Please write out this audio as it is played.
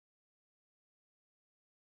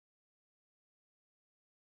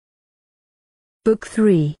Book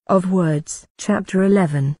 3 of Words. Chapter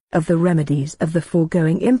 11 of the Remedies of the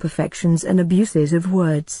Foregoing Imperfections and Abuses of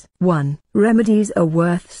Words. 1. Remedies are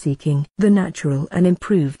worth seeking. The natural and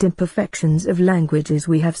improved imperfections of languages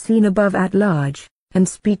we have seen above at large, and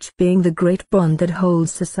speech being the great bond that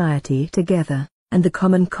holds society together, and the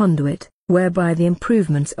common conduit, whereby the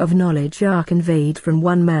improvements of knowledge are conveyed from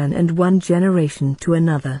one man and one generation to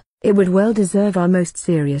another, it would well deserve our most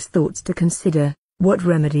serious thoughts to consider what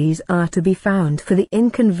remedies are to be found for the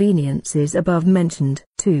inconveniences above mentioned.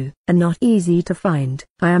 2. And not easy to find.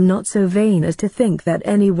 I am not so vain as to think that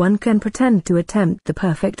any one can pretend to attempt the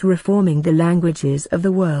perfect reforming the languages of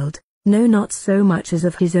the world, no, not so much as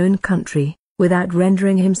of his own country, without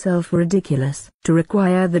rendering himself ridiculous. To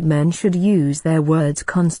require that men should use their words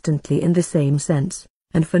constantly in the same sense,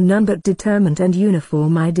 and for none but determined and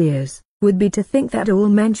uniform ideas, would be to think that all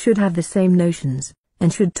men should have the same notions,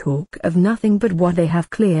 and should talk of nothing but what they have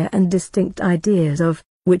clear and distinct ideas of,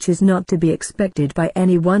 which is not to be expected by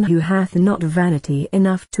any one who hath not vanity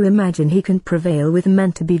enough to imagine he can prevail with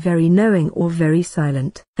men to be very knowing or very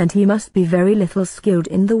silent. And he must be very little skilled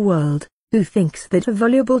in the world, who thinks that a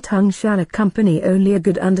voluble tongue shall accompany only a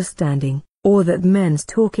good understanding, or that men's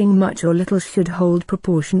talking much or little should hold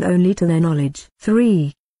proportion only to their knowledge.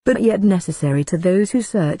 3. But yet necessary to those who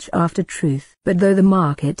search after truth. But though the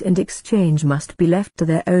market and exchange must be left to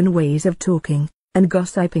their own ways of talking, and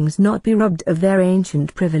gossipings not be robbed of their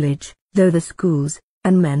ancient privilege, though the schools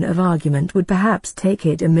and men of argument would perhaps take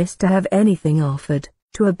it amiss to have anything offered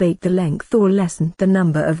to abate the length or lessen the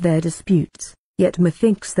number of their disputes, yet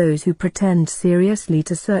methinks those who pretend seriously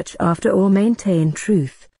to search after or maintain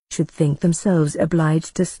truth should think themselves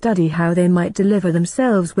obliged to study how they might deliver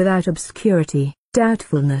themselves without obscurity,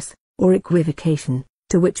 doubtfulness, or equivocation,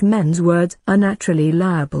 to which men's words are naturally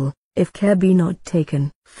liable, if care be not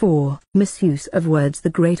taken. 4. Misuse of words the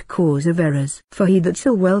great cause of errors. For he that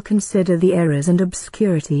shall well consider the errors and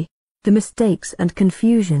obscurity, the mistakes and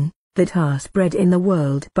confusion, that are spread in the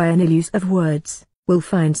world by an ill use of words, will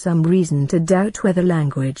find some reason to doubt whether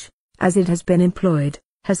language, as it has been employed,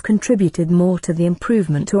 has contributed more to the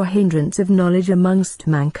improvement or hindrance of knowledge amongst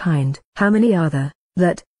mankind. How many are there,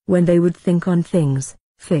 that, when they would think on things,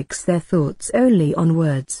 fix their thoughts only on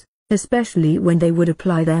words, especially when they would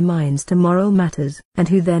apply their minds to moral matters, and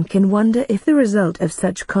who then can wonder if the result of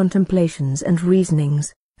such contemplations and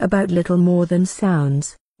reasonings, about little more than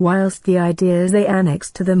sounds, whilst the ideas they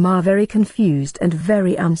annex to them are very confused and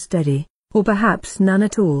very unsteady, or perhaps none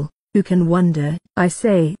at all, who can wonder, I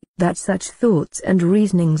say, that such thoughts and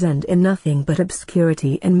reasonings end in nothing but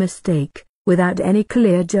obscurity and mistake, without any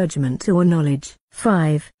clear judgment or knowledge.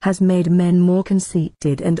 5. Has made men more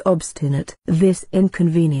conceited and obstinate. This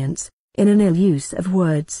inconvenience, in an ill use of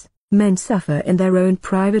words, men suffer in their own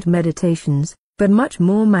private meditations, but much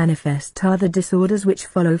more manifest are the disorders which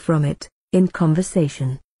follow from it, in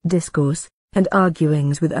conversation, discourse, and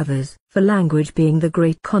arguings with others. For language being the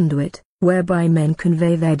great conduit, whereby men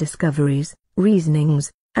convey their discoveries,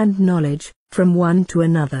 reasonings, and knowledge, from one to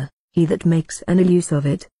another, he that makes an ill use of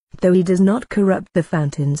it, though he does not corrupt the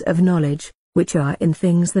fountains of knowledge, which are in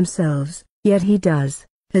things themselves, yet he does,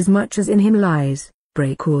 as much as in him lies,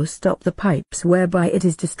 break or stop the pipes whereby it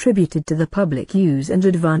is distributed to the public use and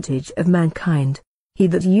advantage of mankind. He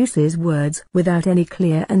that uses words without any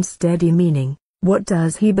clear and steady meaning, what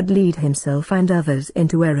does he but lead himself and others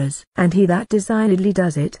into errors? And he that designedly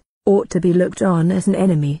does it, ought to be looked on as an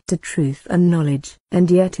enemy to truth and knowledge.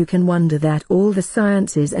 And yet who can wonder that all the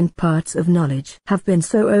sciences and parts of knowledge have been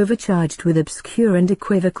so overcharged with obscure and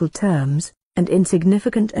equivocal terms, and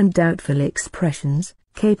insignificant and doubtful expressions,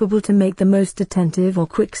 capable to make the most attentive or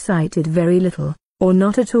quick-sighted very little, or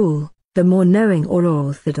not at all, the more knowing or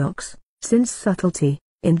orthodox, since subtlety,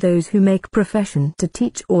 in those who make profession to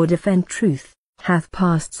teach or defend truth, hath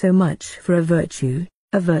passed so much for a virtue,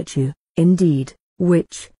 indeed,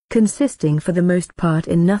 which, consisting for the most part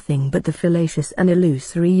in nothing but the fallacious and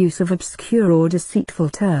illusory use of obscure or deceitful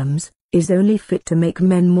terms, is only fit to make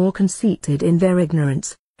men more conceited in their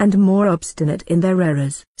ignorance, and more obstinate in their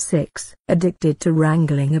errors. 6. Addicted to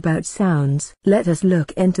wrangling about sounds. Let us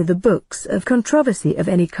look into the books of controversy of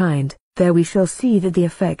any kind, there we shall see that the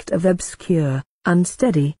effect of obscure,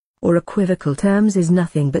 unsteady, or equivocal terms is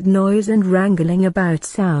nothing but noise and wrangling about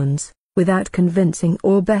sounds, without convincing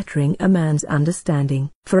or bettering a man's understanding.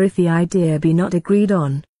 For if the idea be not agreed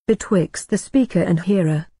on, betwixt the speaker and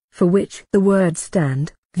hearer, for which the words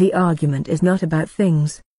stand, the argument is not about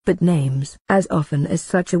things, but names. As often as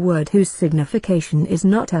such a word whose signification is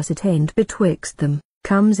not ascertained betwixt them,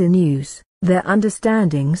 comes in use, their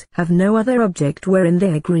understandings have no other object wherein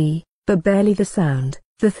they agree, but barely the sound,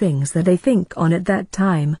 the things that they think on at that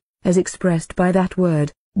time, as expressed by that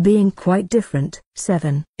word, being quite different.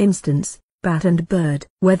 7. Instance, bat and bird.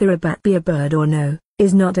 Whether a bat be a bird or no,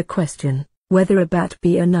 is not a question. Whether a bat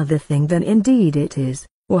be another thing than indeed it is,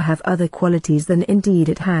 or have other qualities than indeed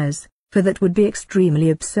it has, for that would be extremely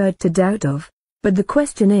absurd to doubt of. But the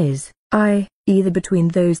question is, either between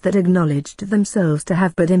those that acknowledged themselves to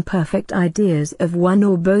have but imperfect ideas of one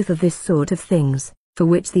or both of this sort of things, for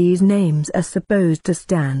which these names are supposed to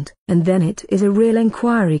stand. And then it is a real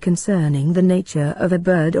inquiry concerning the nature of a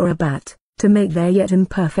bird or a bat, to make their yet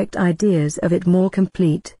imperfect ideas of it more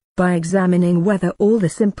complete, by examining whether all the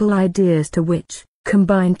simple ideas to which,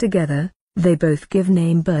 combined together, they both give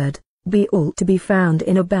name bird, be all to be found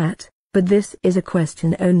in a bat. But this is a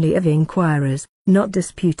question only of inquirers, not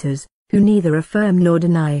disputers, who neither affirm nor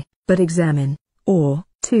deny, but examine. Or,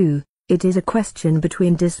 2, it is a question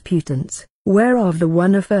between disputants, whereof the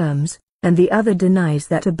one affirms, and the other denies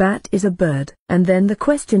that a bat is a bird. And then the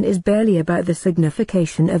question is barely about the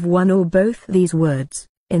signification of one or both these words,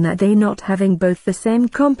 in that they not having both the same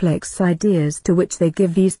complex ideas to which they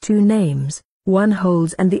give these two names, one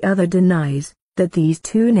holds and the other denies, that these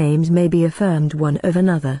two names may be affirmed one of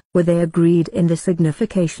another. Were they agreed in the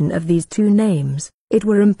signification of these two names, it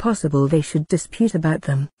were impossible they should dispute about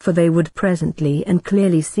them. For they would presently and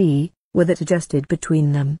clearly see, were that adjusted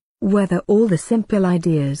between them, whether all the simple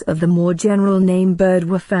ideas of the more general name bird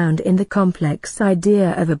were found in the complex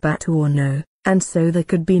idea of a bat or no, and so there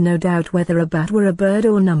could be no doubt whether a bat were a bird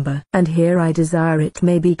or number. And here I desire it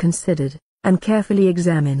may be considered, and carefully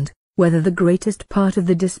examined, whether the greatest part of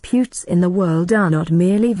the disputes in the world are not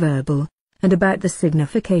merely verbal, and about the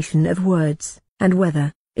signification of words, and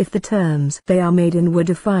whether, if the terms they are made in were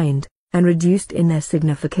defined, and reduced in their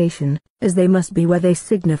signification, as they must be where they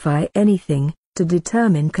signify anything, to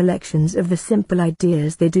determine collections of the simple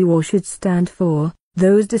ideas they do or should stand for,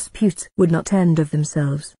 those disputes would not end of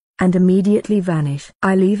themselves, and immediately vanish.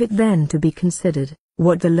 I leave it then to be considered,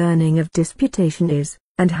 what the learning of disputation is,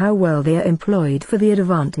 and how well they are employed for the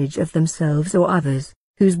advantage of themselves or others,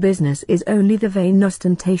 whose business is only the vain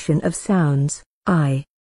ostentation of sounds,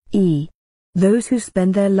 i.e., those who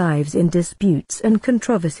spend their lives in disputes and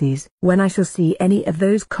controversies. When I shall see any of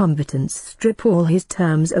those combatants strip all his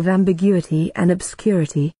terms of ambiguity and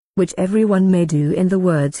obscurity, which every one may do in the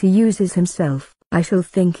words he uses himself, I shall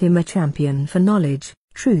think him a champion for knowledge,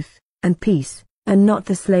 truth, and peace, and not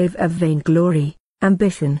the slave of vainglory,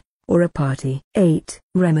 ambition, or a party. 8.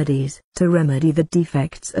 Remedies. To remedy the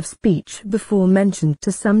defects of speech before mentioned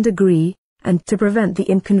to some degree, and to prevent the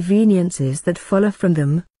inconveniences that follow from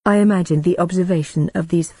them, I imagine the observation of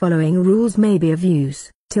these following rules may be of use,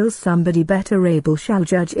 till somebody better able shall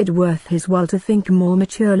judge it worth his while to think more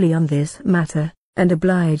maturely on this matter, and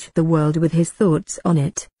oblige the world with his thoughts on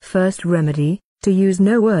it. First remedy, to use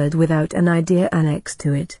no word without an idea annexed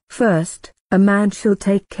to it. First, a man shall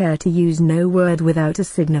take care to use no word without a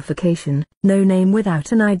signification, no name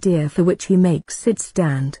without an idea for which he makes it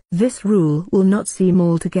stand. This rule will not seem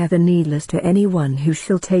altogether needless to any one who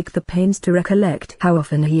shall take the pains to recollect how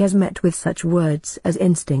often he has met with such words as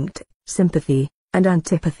instinct, sympathy, and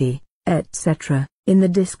antipathy, etc., in the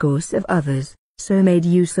discourse of others, so made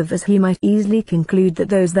use of as he might easily conclude that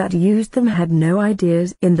those that used them had no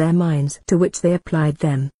ideas in their minds to which they applied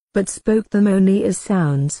them, but spoke them only as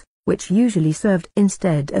sounds, which usually served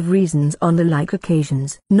instead of reasons on the like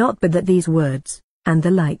occasions. Not but that these words, and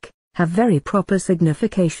the like, have very proper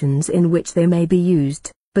significations in which they may be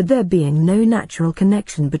used, but there being no natural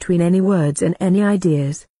connection between any words and any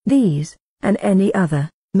ideas, these, and any other,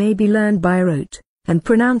 may be learned by rote, and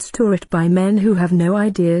pronounced to it by men who have no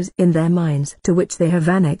ideas in their minds to which they have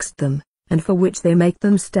annexed them, and for which they make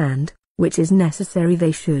them stand, which is necessary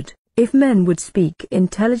they should, if men would speak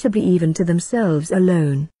intelligibly even to themselves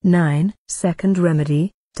alone. 9. Second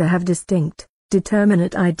remedy, to have distinct,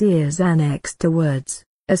 determinate ideas annexed to words,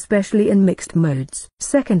 especially in mixed modes.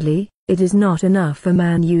 Secondly, it is not enough a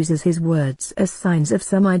man uses his words as signs of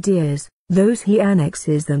some ideas, those he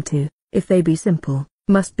annexes them to, if they be simple,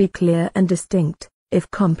 must be clear and distinct, if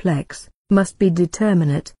complex, must be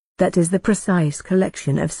determinate, that is the precise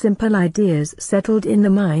collection of simple ideas settled in the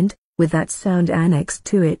mind, with that sound annexed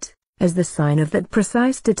to it, as the sign of that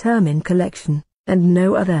precise determined collection, and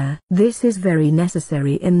no other. This is very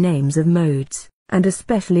necessary in names of modes, and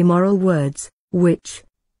especially moral words, which,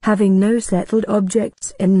 having no settled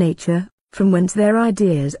objects in nature, from whence their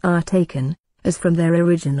ideas are taken, as from their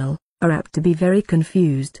original, are apt to be very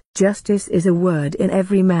confused. Justice is a word in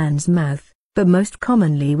every man's mouth, but most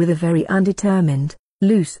commonly with a very undetermined,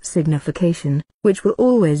 loose signification, which will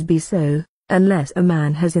always be so, unless a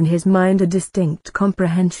man has in his mind a distinct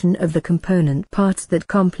comprehension of the component parts that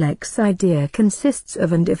complex idea consists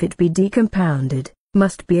of, and if it be decompounded,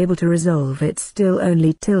 must be able to resolve it still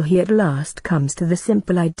only till he at last comes to the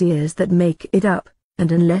simple ideas that make it up,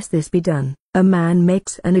 and unless this be done, a man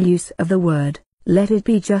makes an ill use of the word, let it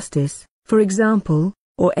be justice, for example,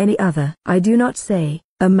 or any other. I do not say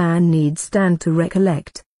a man need stand to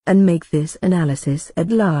recollect, and make this analysis at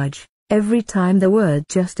large, every time the word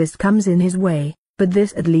justice comes in his way, but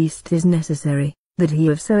this at least is necessary, that he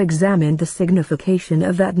have so examined the signification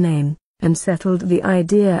of that name, and settled the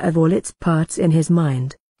idea of all its parts in his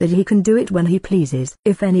mind, that he can do it when he pleases.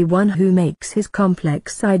 If any one who makes his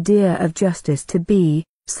complex idea of justice to be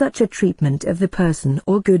such a treatment of the person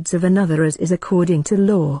or goods of another as is according to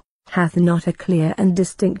law, hath not a clear and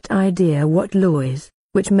distinct idea what law is,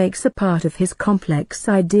 which makes a part of his complex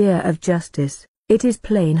idea of justice, it is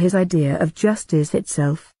plain his idea of justice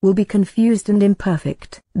itself will be confused and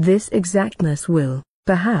imperfect. This exactness will,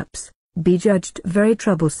 perhaps, be judged very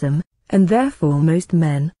troublesome, and therefore most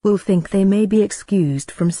men will think they may be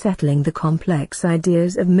excused from settling the complex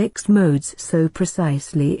ideas of mixed modes so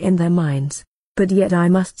precisely in their minds. But yet I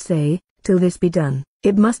must say, till this be done,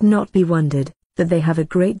 it must not be wondered that they have a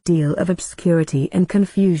great deal of obscurity and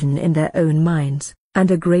confusion in their own minds, and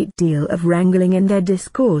a great deal of wrangling in their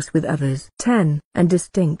discourse with others. 10. And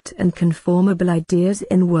distinct and conformable ideas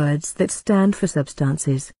in words that stand for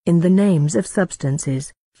substances. In the names of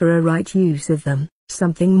substances, for a right use of them,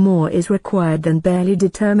 something more is required than barely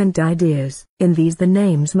determined ideas. In these the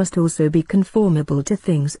names must also be conformable to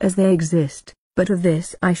things as they exist, but of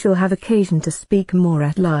this I shall have occasion to speak more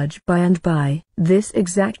at large by and by. This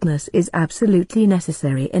exactness is absolutely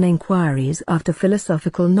necessary in inquiries after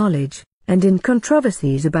philosophical knowledge, and in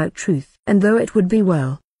controversies about truth. And though it would be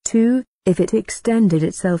well, too, if it extended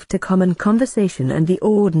itself to common conversation and the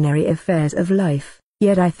ordinary affairs of life,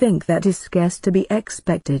 yet I think that is scarce to be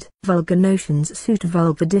expected. Vulgar notions suit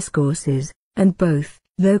vulgar discourses, and both,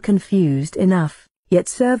 though confused enough, yet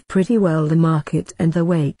serve pretty well the market and the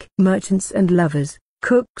wake. Merchants and lovers,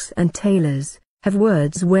 cooks and tailors, have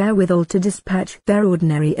words wherewithal to dispatch their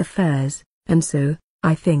ordinary affairs, and so,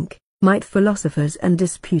 I think, might philosophers and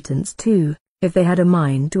disputants too, if they had a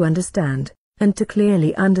mind to understand, and to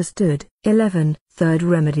clearly understood. 11. Third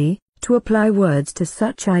remedy, to apply words to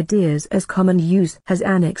such ideas as common use has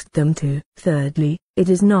annexed them to. Thirdly, it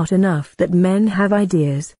is not enough that men have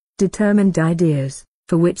ideas, determined ideas,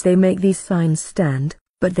 for which they make these signs stand,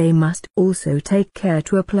 but they must also take care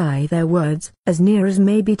to apply their words as near as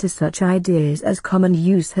may be to such ideas as common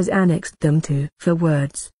use has annexed them to. For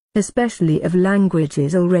words, especially of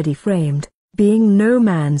languages already framed, being no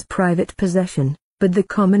man's private possession, but the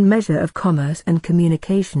common measure of commerce and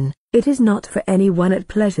communication, it is not for any one at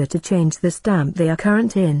pleasure to change the stamp they are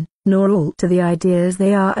current in, nor alter the ideas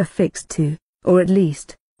they are affixed to, or at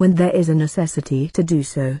least, when there is a necessity to do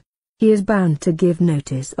so, he is bound to give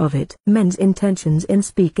notice of it. Men's intentions in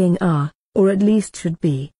speaking are, or at least should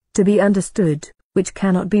be, to be understood, which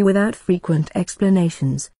cannot be without frequent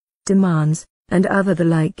explanations, demands, and other the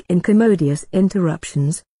like incommodious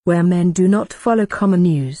interruptions, where men do not follow common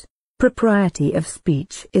use. Propriety of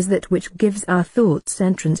speech is that which gives our thoughts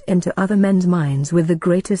entrance into other men's minds with the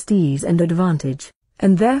greatest ease and advantage,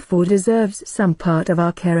 and therefore deserves some part of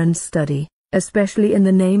our care and study, especially in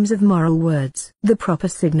the names of moral words. The proper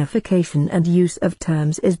signification and use of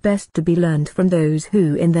terms is best to be learned from those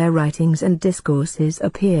who in their writings and discourses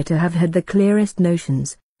appear to have had the clearest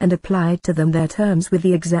notions, and applied to them their terms with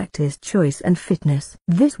the exactest choice and fitness.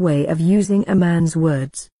 This way of using a man's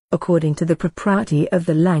words, according to the propriety of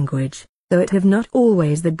the language, though it have not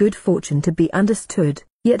always the good fortune to be understood,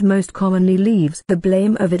 yet most commonly leaves the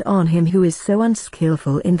blame of it on him who is so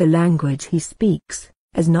unskilful in the language he speaks,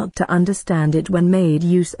 as not to understand it when made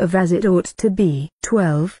use of as it ought to be.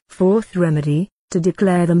 12. Fourth remedy, to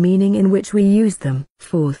declare the meaning in which we use them.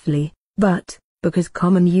 Fourthly, but, because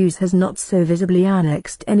common use has not so visibly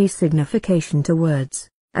annexed any signification to words,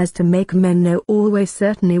 as to make men know always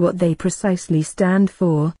certainly what they precisely stand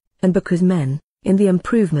for, and because men, in the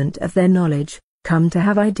improvement of their knowledge, come to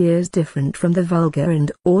have ideas different from the vulgar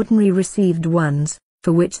and ordinary received ones,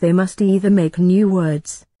 for which they must either make new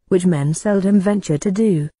words, which men seldom venture to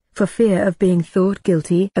do, for fear of being thought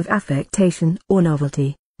guilty of affectation or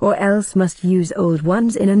novelty, or else must use old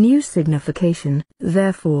ones in a new signification.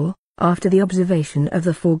 Therefore, after the observation of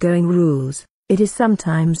the foregoing rules, it is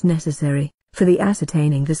sometimes necessary, for the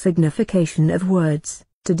ascertaining the signification of words,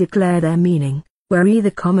 to declare their meaning, where either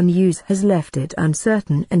common use has left it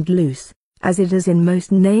uncertain and loose, as it is in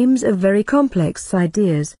most names of very complex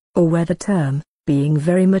ideas, or where the term, being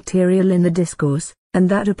very material in the discourse, and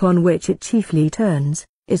that upon which it chiefly turns,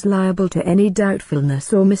 is liable to any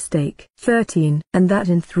doubtfulness or mistake. 13. And that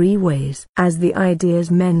in three ways. As the ideas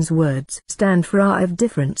men's words stand for are of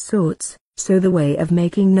different sorts, so the way of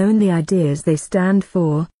making known the ideas they stand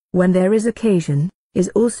for, when there is occasion, is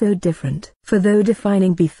also different. For though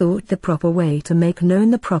defining be thought the proper way to make known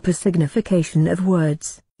the proper signification of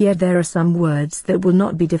words, yet there are some words that will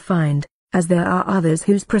not be defined, as there are others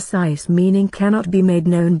whose precise meaning cannot be made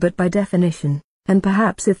known but by definition, and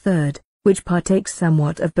perhaps a third, which partakes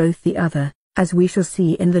somewhat of both the other, as we shall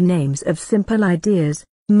see in the names of simple ideas,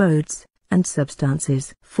 modes, and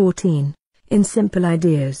substances. 14. In simple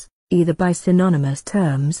ideas, either by synonymous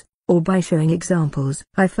terms, or by showing examples.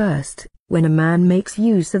 First, when a man makes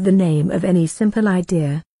use of the name of any simple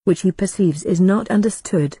idea, which he perceives is not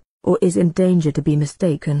understood, or is in danger to be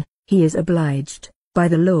mistaken, he is obliged, by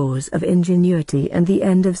the laws of ingenuity and the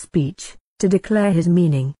end of speech, to declare his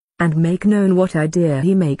meaning, and make known what idea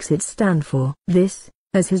he makes it stand for. This,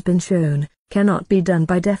 as has been shown, cannot be done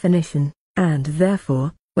by definition, and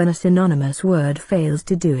therefore, when a synonymous word fails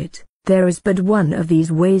to do it, there is but one of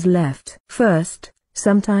these ways left. First,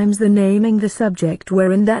 sometimes the naming the subject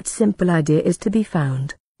wherein that simple idea is to be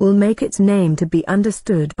found, will make its name to be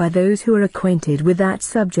understood by those who are acquainted with that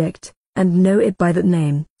subject, and know it by that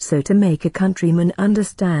name. So to make a countryman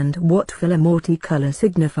understand what film or color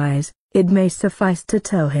signifies, it may suffice to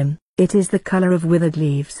tell him, it is the color of withered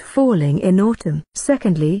leaves falling in autumn.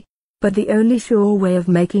 Secondly, but the only sure way of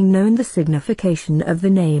making known the signification of the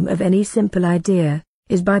name of any simple idea,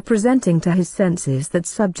 is by presenting to his senses that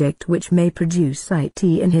subject which may produce sight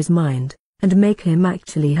in his mind, and make him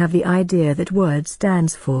actually have the idea that word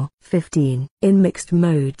stands for. 15. In mixed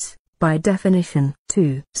modes, by definition.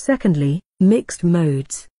 2. Secondly, mixed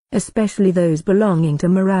modes, especially those belonging to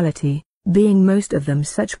morality, being most of them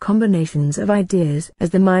such combinations of ideas as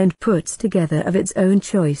the mind puts together of its own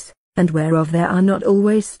choice, and whereof there are not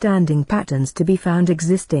always standing patterns to be found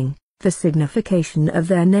existing, the signification of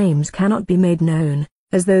their names cannot be made known,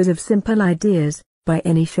 as those of simple ideas, by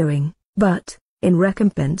any showing, but, in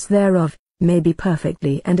recompense thereof, may be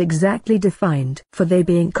perfectly and exactly defined. For they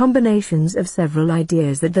being combinations of several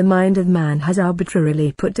ideas that the mind of man has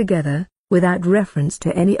arbitrarily put together, without reference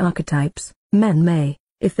to any archetypes, men may,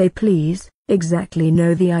 if they please, exactly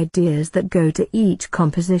know the ideas that go to each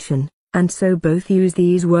composition, and so both use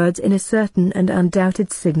these words in a certain and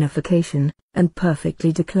undoubted signification, and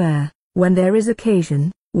perfectly declare, when there is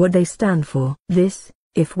occasion, what they stand for. This,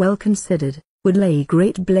 if well considered, would lay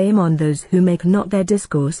great blame on those who make not their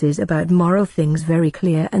discourses about moral things very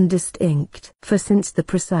clear and distinct. For since the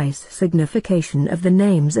precise signification of the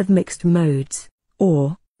names of mixed modes,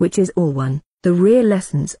 or, which is all one, the real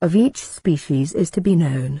essence of each species is to be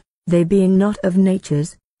known, they being not of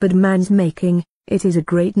nature's, but man's making, it is a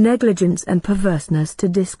great negligence and perverseness to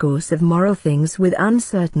discourse of moral things with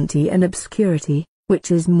uncertainty and obscurity,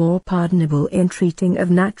 which is more pardonable in treating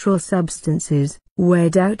of natural substances, where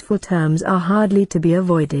doubtful terms are hardly to be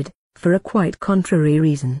avoided, for a quite contrary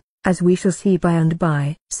reason, as we shall see by and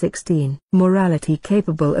by. 16. Morality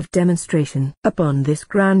capable of demonstration. Upon this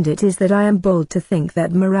ground it is that I am bold to think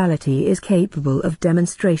that morality is capable of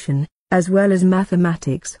demonstration, as well as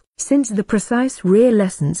mathematics, since the precise real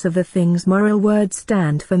essence of the things moral words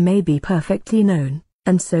stand for may be perfectly known,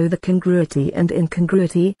 and so the congruity and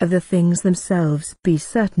incongruity of the things themselves be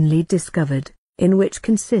certainly discovered, in which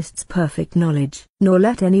consists perfect knowledge. Nor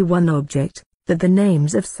let any one object, that the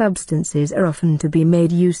names of substances are often to be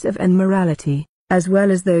made use of, and morality, as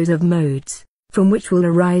well as those of modes, from which will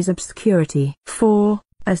arise obscurity. For,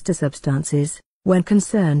 as to substances, when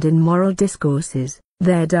concerned in moral discourses,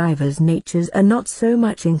 their divers natures are not so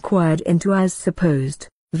much inquired into as supposed,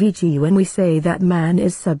 v.g. when we say that man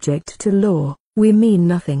is subject to law, we mean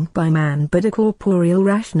nothing by man but a corporeal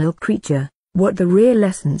rational creature. What the real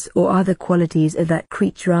essence or other qualities of that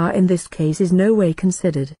creature are in this case is no way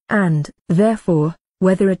considered. And, therefore,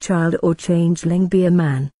 whether a child or changeling be a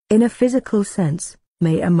man, in a physical sense,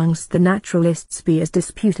 may amongst the naturalists be as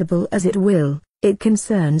disputable as it will, it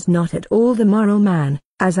concerns not at all the moral man,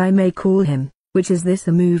 as I may call him, which is this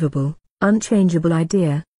immovable, unchangeable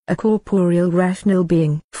idea, a corporeal rational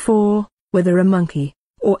being. For, whether a monkey,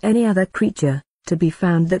 or any other creature, to be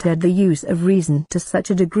found that had the use of reason to such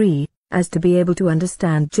a degree, as to be able to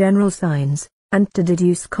understand general signs, and to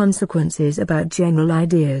deduce consequences about general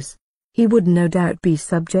ideas, he would no doubt be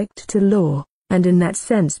subject to law, and in that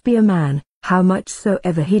sense be a man, how much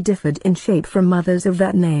soever he differed in shape from others of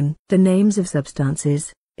that name. The names of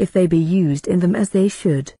substances, if they be used in them as they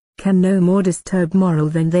should, can no more disturb moral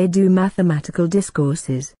than they do mathematical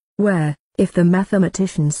discourses, where, if the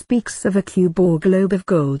mathematician speaks of a cube or globe of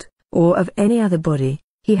gold, or of any other body,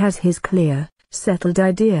 he has his clear, settled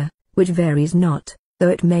idea, which varies not, though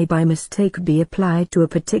it may by mistake be applied to a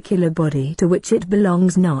particular body to which it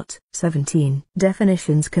belongs not. 17.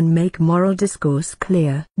 Definitions can make moral discourse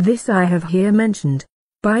clear. This I have here mentioned,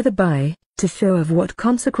 by the by, to show of what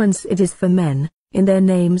consequence it is for men, in their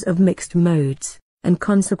names of mixed modes, and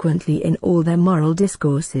consequently in all their moral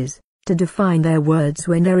discourses, to define their words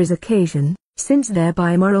when there is occasion, since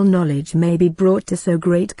thereby moral knowledge may be brought to so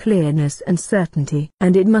great clearness and certainty.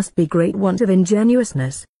 And it must be great want of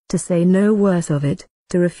ingenuousness, to say no worse of it,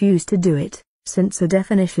 to refuse to do it, since a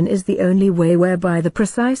definition is the only way whereby the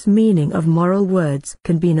precise meaning of moral words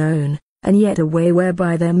can be known, and yet a way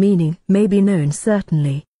whereby their meaning may be known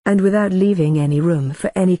certainly, and without leaving any room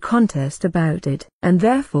for any contest about it. And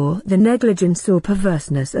therefore the negligence or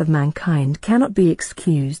perverseness of mankind cannot be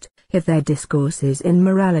excused, if their discourses in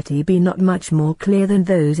morality be not much more clear than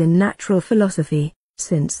those in natural philosophy,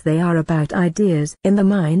 since they are about ideas in the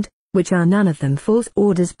mind, which are none of them false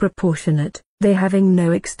orders proportionate, they having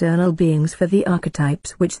no external beings for the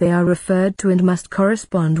archetypes which they are referred to and must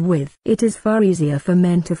correspond with. It is far easier for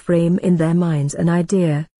men to frame in their minds an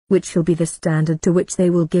idea, which shall be the standard to which they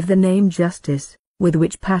will give the name justice, with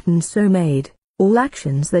which pattern so made, all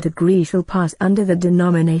actions that agree shall pass under the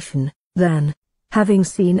denomination, than, having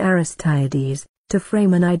seen Aristides, to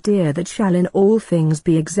frame an idea that shall in all things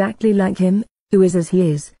be exactly like him, who is as he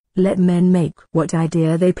is. Let men make what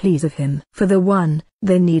idea they please of him. For the one,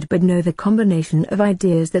 they need but know the combination of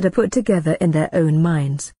ideas that are put together in their own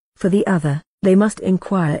minds. For the other, they must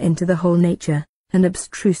inquire into the whole nature, and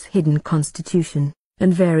abstruse hidden constitution,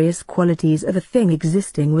 and various qualities of a thing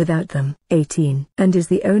existing without them. 18. And is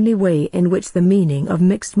the only way in which the meaning of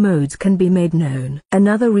mixed modes can be made known.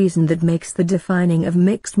 Another reason that makes the defining of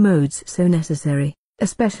mixed modes so necessary,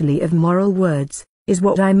 especially of moral words, is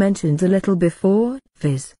what I mentioned a little before,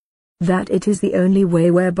 viz. That it is the only way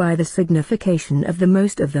whereby the signification of the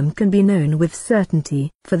most of them can be known with certainty,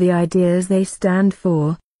 for the ideas they stand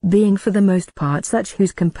for, being for the most part such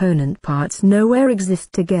whose component parts nowhere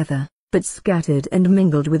exist together, but scattered and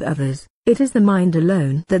mingled with others, it is the mind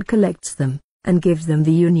alone that collects them, and gives them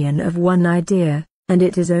the union of one idea, and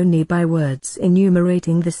it is only by words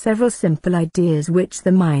enumerating the several simple ideas which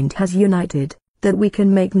the mind has united, that we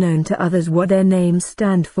can make known to others what their names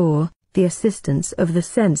stand for, the assistance of the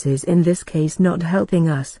senses in this case not helping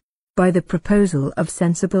us, by the proposal of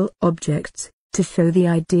sensible objects, to show the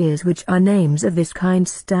ideas which our names of this kind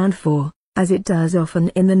stand for, as it does often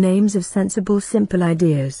in the names of sensible simple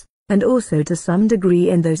ideas, and also to some degree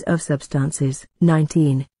in those of substances.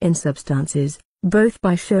 19. In substances, both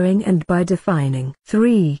by showing and by defining.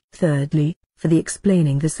 3. Thirdly, for the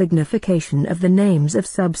explaining the signification of the names of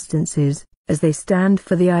substances, as they stand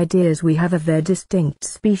for the ideas we have of their distinct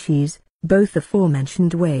species, both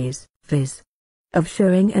aforementioned ways, viz. Of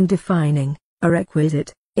showing and defining, are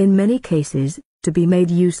requisite, in many cases, to be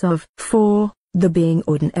made use of. 4. The being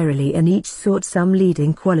ordinarily in each sort some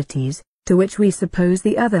leading qualities, to which we suppose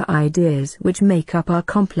the other ideas which make up our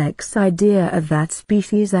complex idea of that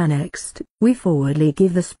species annexed, we forwardly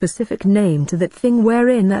give the specific name to that thing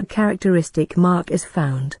wherein that characteristic mark is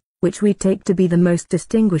found, which we take to be the most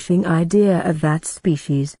distinguishing idea of that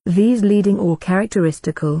species. These leading or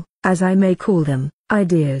characteristical, as I may call them,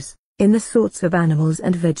 ideas, in the sorts of animals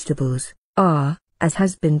and vegetables, are, as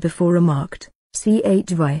has been before remarked,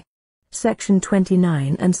 Chy. Section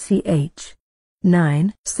 29 and ch.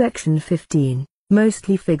 9. Section 15,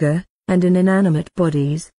 mostly figure, and in inanimate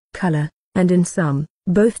bodies, color, and in some,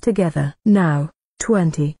 both together. Now,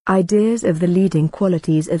 20. Ideas of the leading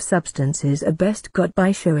qualities of substances are best got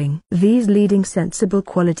by showing. These leading sensible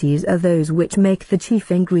qualities are those which make the chief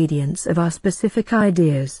ingredients of our specific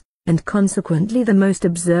ideas, and consequently the most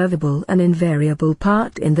observable and invariable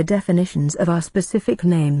part in the definitions of our specific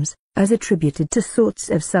names, as attributed to sorts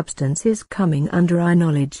of substances coming under our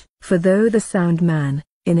knowledge. For though the sound man,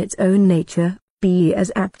 in its own nature, be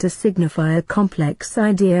as apt to signify a complex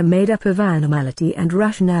idea made up of animality and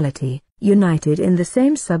rationality, united in the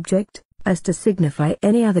same subject, as to signify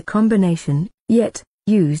any other combination, yet,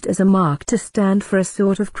 used as a mark to stand for a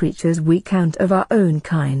sort of creatures we count of our own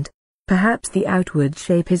kind, perhaps the outward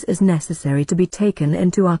shape is as necessary to be taken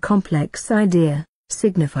into our complex idea,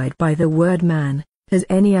 signified by the word man, as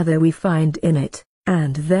any other we find in it,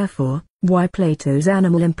 and therefore, why Plato's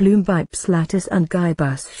animal implume bipes latus and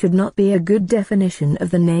gibus should not be a good definition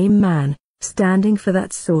of the name man, standing for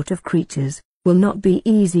that sort of creatures, will not be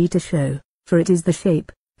easy to show, for it is the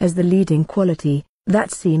shape, as the leading quality,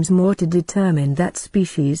 that seems more to determine that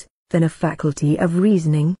species, than a faculty of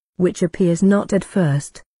reasoning, which appears not at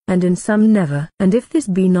first, and in some never. And if this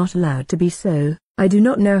be not allowed to be so, I do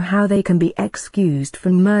not know how they can be excused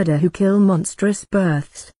from murder who kill monstrous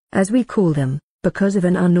births, as we call them, because of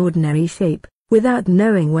an unordinary shape, without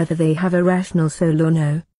knowing whether they have a rational soul or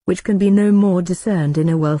no, which can be no more discerned in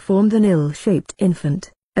a well-formed than ill-shaped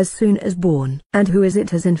infant, as soon as born. And who is it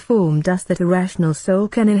has informed us that a rational soul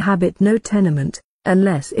can inhabit no tenement,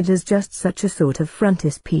 unless it is just such a sort of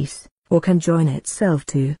frontispiece, or can join itself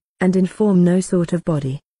to, and inform no sort of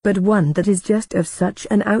body, but one that is just of such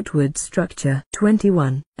an outward structure.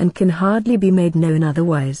 21. And can hardly be made known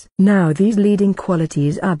otherwise. Now these leading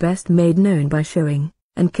qualities are best made known by showing,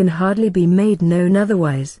 and can hardly be made known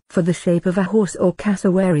otherwise. For the shape of a horse or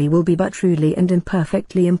cassowary will be but rudely and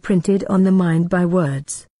imperfectly imprinted on the mind by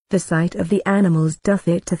words. The sight of the animals doth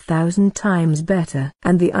it 1,000 times better.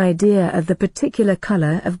 And the idea of the particular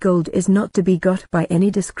color of gold is not to be got by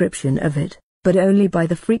any description of it, but only by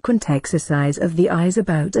the frequent exercise of the eyes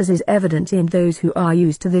about, as is evident in those who are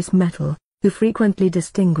used to this metal, who frequently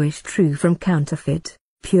distinguish true from counterfeit,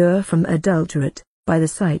 pure from adulterate, by the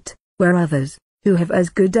sight, where others, who have as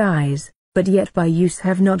good eyes, but yet by use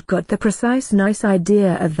have not got the precise nice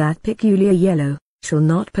idea of that peculiar yellow, shall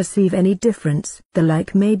not perceive any difference. The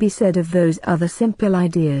like may be said of those other simple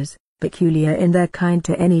ideas, peculiar in their kind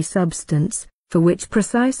to any substance, for which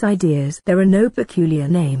precise ideas there are no peculiar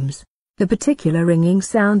names. The particular ringing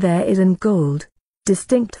sound there is in gold,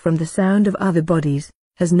 distinct from the sound of other bodies,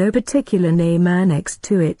 has no particular name annexed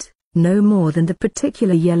to it, no more than the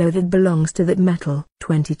particular yellow that belongs to that metal.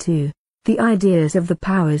 22. The ideas of the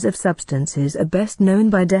powers of substances are best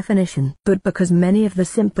known by definition. But because many of the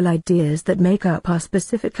simple ideas that make up our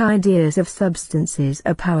specific ideas of substances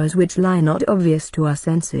are powers which lie not obvious to our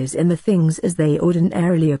senses in the things as they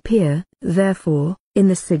ordinarily appear, therefore, in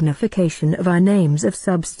the signification of our names of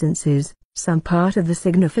substances, some part of the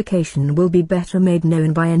signification will be better made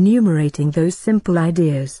known by enumerating those simple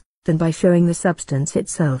ideas, than by showing the substance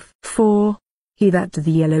itself. 4. He that to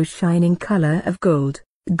the yellow shining color of gold,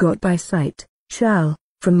 got by sight, shall,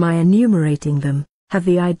 from my enumerating them, have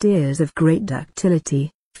the ideas of great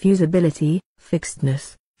ductility, fusibility,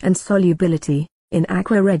 fixedness, and solubility, in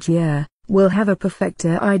aqua regia, will have a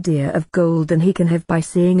perfecter idea of gold than he can have by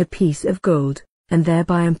seeing a piece of gold, and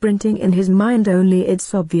thereby imprinting in his mind only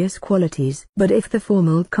its obvious qualities. But if the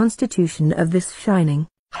formal constitution of this shining,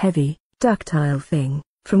 heavy, ductile thing,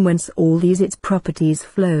 from whence all these its properties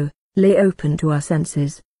flow, lay open to our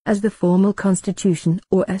senses, as the formal constitution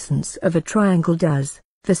or essence of a triangle does,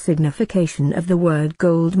 the signification of the word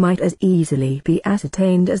gold might as easily be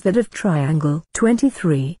ascertained as that of triangle.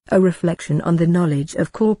 23. A reflection on the knowledge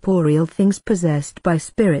of corporeal things possessed by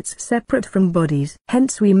spirits separate from bodies.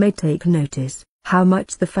 Hence we may take notice, how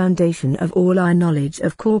much the foundation of all our knowledge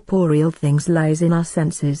of corporeal things lies in our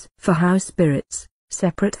senses. For how spirits,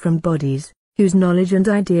 separate from bodies, whose knowledge and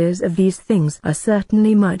ideas of these things are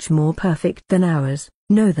certainly much more perfect than ours,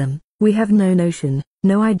 know them, we have no notion,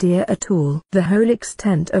 no idea at all. The whole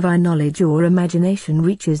extent of our knowledge or imagination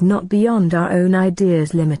reaches not beyond our own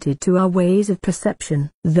ideas limited to our ways of perception.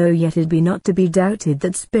 Though yet it be not to be doubted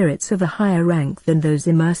that spirits of a higher rank than those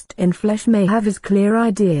immersed in flesh may have as clear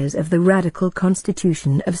ideas of the radical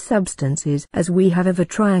constitution of substances as we have of a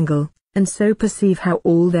triangle, and so perceive how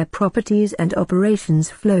all their properties and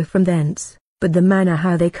operations flow from thence. But the manner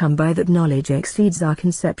how they come by that knowledge exceeds our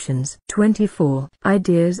conceptions. 24.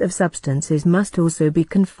 Ideas of substances must also be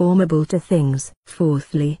conformable to things.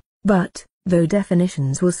 Fourthly, but, though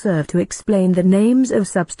definitions will serve to explain the names of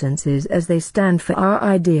substances as they stand for our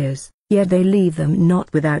ideas, yet they leave them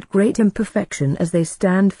not without great imperfection as they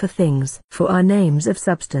stand for things. For our names of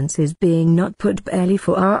substances being not put barely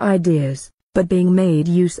for our ideas, but being made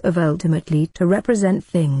use of ultimately to represent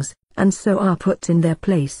things, and so are put in their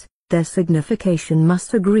place, their signification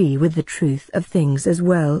must agree with the truth of things as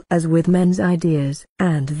well as with men's ideas.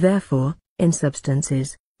 And therefore, in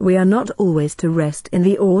substances, we are not always to rest in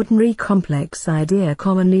the ordinary complex idea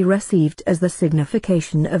commonly received as the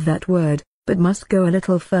signification of that word, but must go a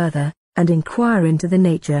little further, and inquire into the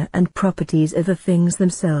nature and properties of the things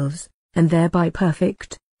themselves, and thereby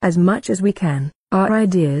perfect, as much as we can, our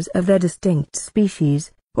ideas of their distinct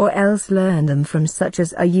species, or else learn them from such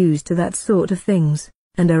as are used to that sort of things,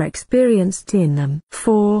 and are experienced in them.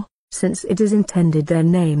 4. Since it is intended their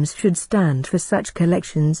names should stand for such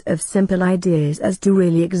collections of simple ideas as do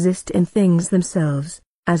really exist in things themselves,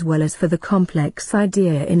 as well as for the complex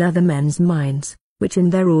idea in other men's minds, which in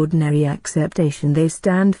their ordinary acceptation they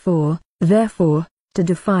stand for, therefore, to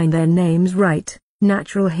define their names right,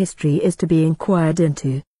 natural history is to be inquired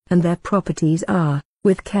into, and their properties are,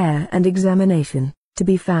 with care and examination, to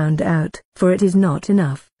be found out. For it is not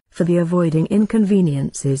enough, for the avoiding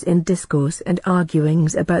inconveniences in discourse and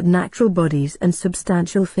arguings about natural bodies and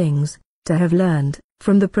substantial things, to have learned,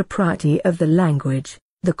 from the propriety of the language,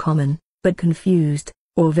 the common, but confused,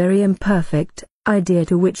 or very imperfect, idea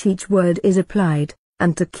to which each word is applied,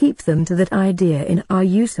 and to keep them to that idea in our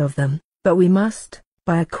use of them. But we must,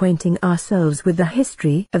 by acquainting ourselves with the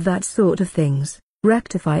history of that sort of things,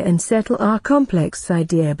 rectify and settle our complex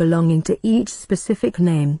idea belonging to each specific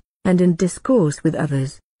name, and in discourse with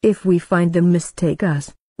others, if we find them mistake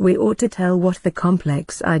us, we ought to tell what the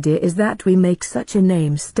complex idea is that we make such a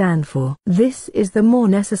name stand for. This is the more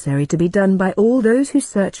necessary to be done by all those who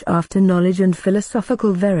search after knowledge and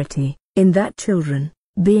philosophical verity, in that children,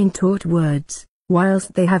 being taught words,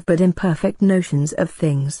 whilst they have but imperfect notions of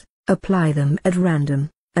things, apply them at random,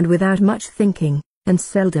 and without much thinking, and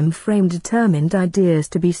seldom frame determined ideas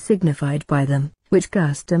to be signified by them, which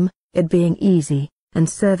custom, it being easy, and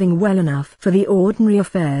serving well enough for the ordinary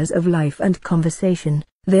affairs of life and conversation,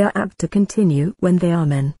 they are apt to continue when they are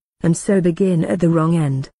men, and so begin at the wrong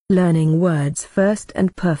end, learning words first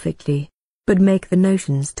and perfectly, but make the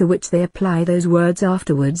notions to which they apply those words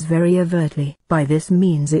afterwards very overtly. By this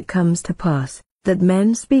means it comes to pass, that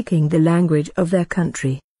men speaking the language of their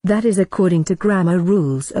country, that is according to grammar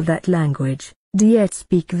rules of that language, do yet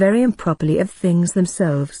speak very improperly of things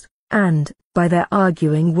themselves, and, by their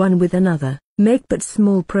arguing one with another, make but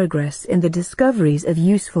small progress in the discoveries of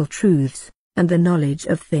useful truths, and the knowledge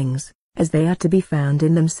of things, as they are to be found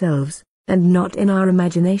in themselves, and not in our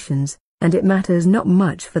imaginations, and it matters not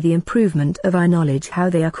much for the improvement of our knowledge how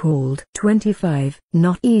they are called. 25.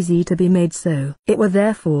 Not easy to be made so. It were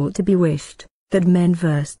therefore to be wished, that men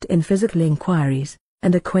versed in physical inquiries,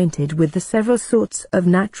 and acquainted with the several sorts of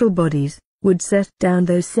natural bodies, would set down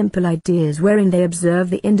those simple ideas wherein they observe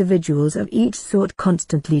the individuals of each sort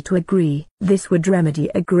constantly to agree. This would remedy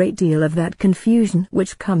a great deal of that confusion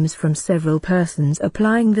which comes from several persons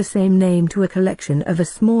applying the same name to a collection of a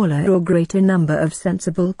smaller or greater number of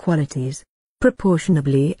sensible qualities,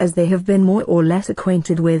 proportionably as they have been more or less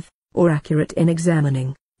acquainted with, or accurate in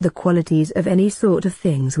examining, the qualities of any sort of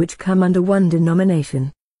things which come under one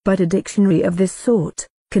denomination. But a dictionary of this sort,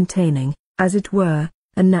 containing, as it were,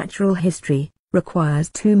 a natural history, requires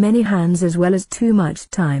too many hands as well as too much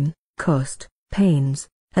time, cost, pains,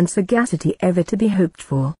 and sagacity ever to be hoped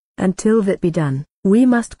for. Until that be done, we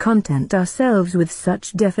must content ourselves with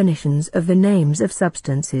such definitions of the names of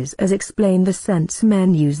substances as explain the sense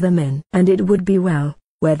men use them in. And it would be well,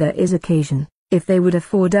 where there is occasion, if they would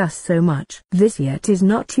afford us so much. This yet is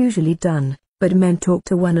not usually done, but men talk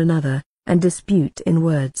to one another, and dispute in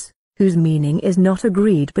words, whose meaning is not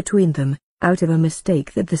agreed between them, out of a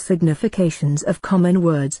mistake that the significations of common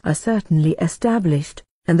words are certainly established,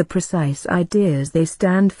 and the precise ideas they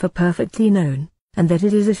stand for perfectly known, and that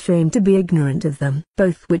it is a shame to be ignorant of them.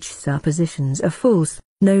 Both which suppositions are false,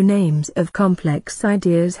 no names of complex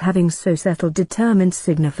ideas having so settled determined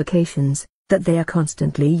significations, that they are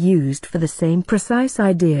constantly used for the same precise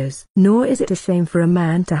ideas. Nor is it a shame for a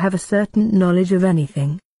man to have a certain knowledge of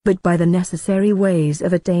anything, but by the necessary ways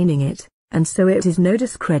of attaining it, and so it is no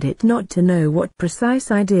discredit not to know what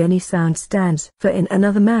precise idea any sound stands for in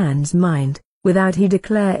another man's mind, without he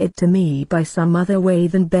declare it to me by some other way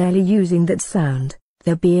than barely using that sound,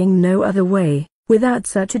 there being no other way, without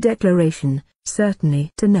such a declaration, certainly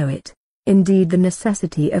to know it. Indeed, the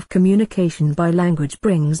necessity of communication by language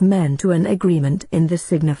brings men to an agreement in the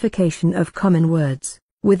signification of common words,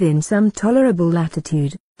 within some tolerable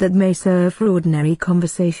latitude, that may serve for ordinary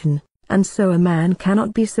conversation. And so a man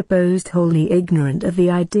cannot be supposed wholly ignorant of the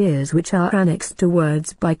ideas which are annexed to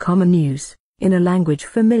words by common use, in a language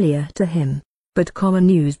familiar to him, but common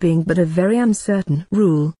use being but a very uncertain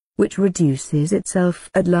rule, which reduces itself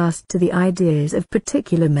at last to the ideas of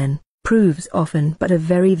particular men, proves often but a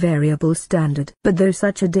very variable standard. But though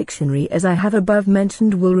such a dictionary as I have above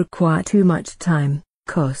mentioned will require too much time,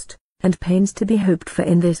 cost, and pains to be hoped for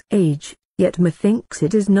in this age, yet methinks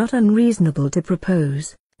it is not unreasonable to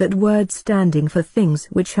propose, that words standing for things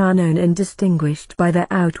which are known and distinguished by their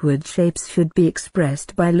outward shapes should be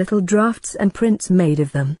expressed by little drafts and prints made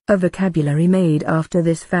of them. A vocabulary made after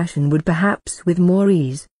this fashion would perhaps with more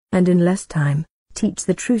ease, and in less time, teach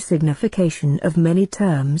the true signification of many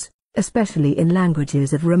terms, especially in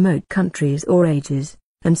languages of remote countries or ages,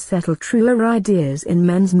 and settle truer ideas in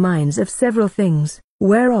men's minds of several things,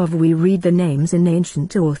 whereof we read the names in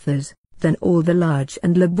ancient authors, than all the large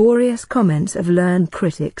and laborious comments of learned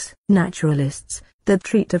critics. Naturalists, that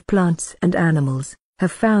treat of plants and animals,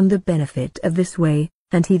 have found the benefit of this way,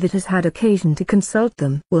 and he that has had occasion to consult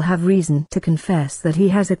them will have reason to confess that he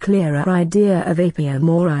has a clearer idea of apium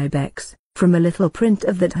or ibex, from a little print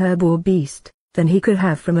of that herb or beast, than he could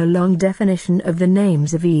have from a long definition of the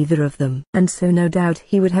names of either of them. And so no doubt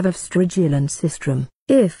he would have of Strigill and Sistrum,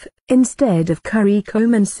 if, instead of curry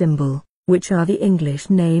comb and cymbal, which are the English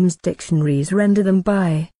names dictionaries render them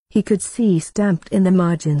by, he could see stamped in the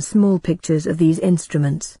margin small pictures of these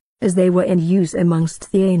instruments, as they were in use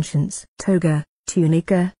amongst the ancients. Toga,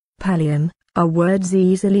 tunica, pallium, are words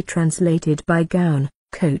easily translated by gown,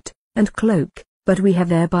 coat, and cloak, but we have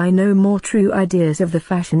thereby no more true ideas of the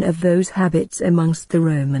fashion of those habits amongst the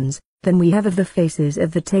Romans, than we have of the faces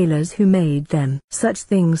of the tailors who made them. Such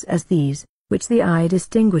things as these, which the eye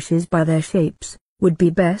distinguishes by their shapes, would be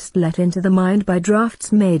best let into the mind by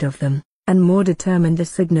drafts made of them, and more determine the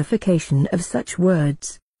signification of such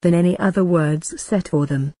words, than any other words set for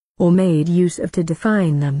them, or made use of to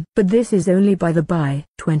define them. But this is only by the by.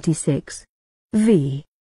 26. V.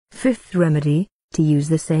 Fifth remedy, to use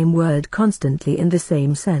the same word constantly in the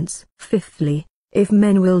same sense. Fifthly, if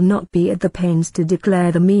men will not be at the pains to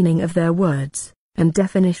declare the meaning of their words, and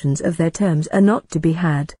definitions of their terms are not to be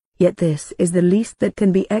had, yet this is the least that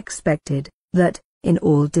can be expected, that, in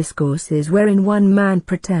all discourses wherein one man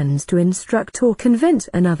pretends to instruct or convince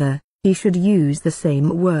another, he should use the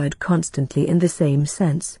same word constantly in the same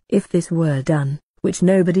sense. If this were done, which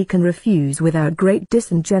nobody can refuse without great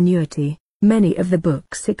disingenuity, many of the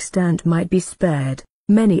books extant might be spared,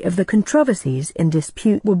 many of the controversies in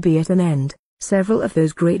dispute would be at an end, several of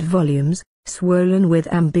those great volumes, swollen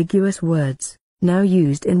with ambiguous words, now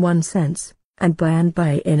used in one sense, and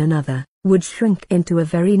by in another, would shrink into a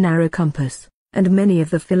very narrow compass, and many of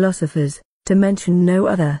the philosophers, to mention no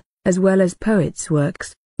other, as well as poets'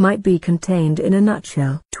 works, might be contained in a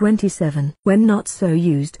nutshell. 27. When not so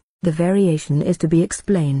used, the variation is to be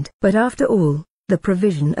explained. But after all, the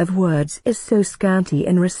provision of words is so scanty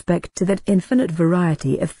in respect to that infinite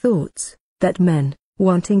variety of thoughts, that men,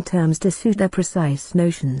 wanting terms to suit their precise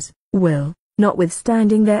notions, will,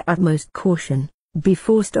 notwithstanding their utmost caution, be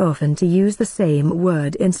forced often to use the same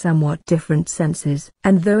word in somewhat different senses.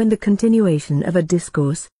 And though in the continuation of a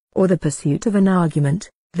discourse, or the pursuit of an argument,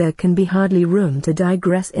 there can be hardly room to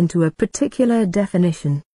digress into a particular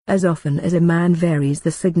definition, as often as a man varies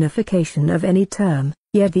the signification of any term,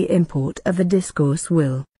 yet the import of the discourse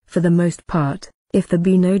will, for the most part, if there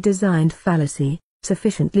be no designed fallacy,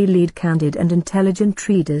 sufficiently lead candid and intelligent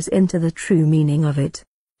readers into the true meaning of it.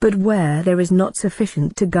 But where there is not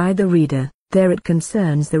sufficient to guide the reader, there it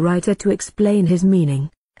concerns the writer to explain his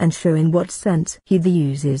meaning, and show in what sense he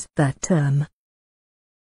uses that term.